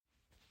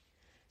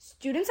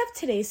Students of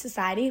today's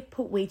society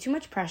put way too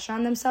much pressure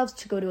on themselves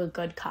to go to a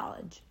good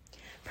college.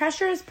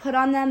 Pressure is put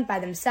on them by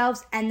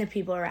themselves and the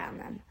people around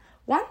them.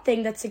 One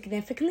thing that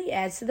significantly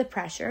adds to the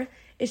pressure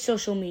is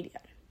social media.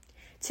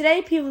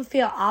 Today, people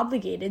feel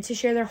obligated to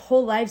share their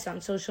whole lives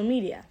on social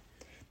media.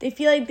 They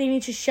feel like they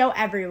need to show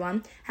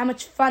everyone how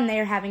much fun they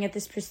are having at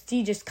this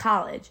prestigious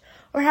college,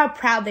 or how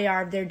proud they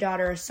are of their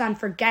daughter or son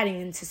for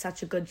getting into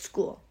such a good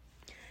school.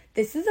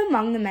 This is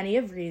among the many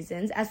of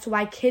reasons as to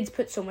why kids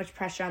put so much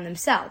pressure on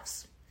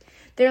themselves.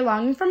 They are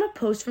longing from a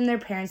post from their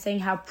parents saying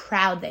how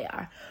proud they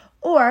are,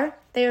 or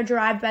they are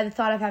derived by the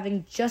thought of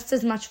having just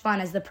as much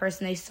fun as the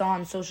person they saw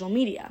on social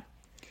media.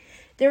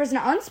 There is an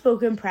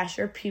unspoken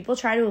pressure people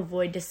try to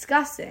avoid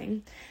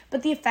discussing,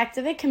 but the effect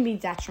of it can be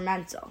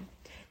detrimental.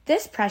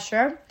 This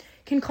pressure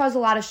can cause a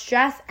lot of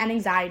stress and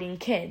anxiety in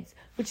kids,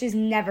 which is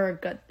never a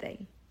good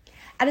thing.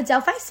 At a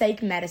Delphi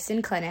Psych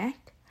Medicine clinic,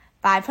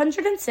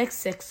 506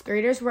 sixth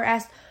graders were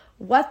asked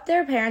what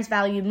their parents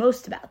valued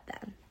most about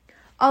them.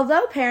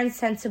 Although parents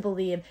tend to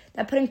believe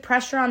that putting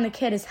pressure on the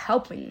kid is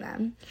helping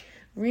them,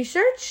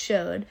 research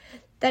showed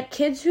that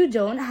kids who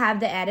don't have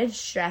the added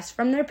stress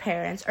from their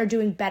parents are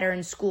doing better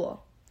in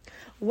school.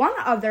 One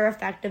other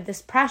effect of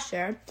this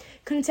pressure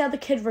could entail the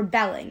kid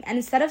rebelling and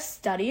instead of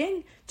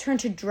studying, turn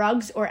to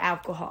drugs or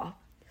alcohol.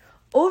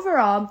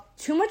 Overall,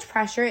 too much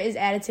pressure is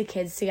added to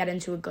kids to get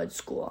into a good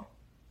school.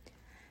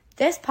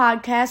 This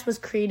podcast was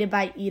created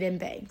by Eden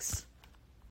Banks.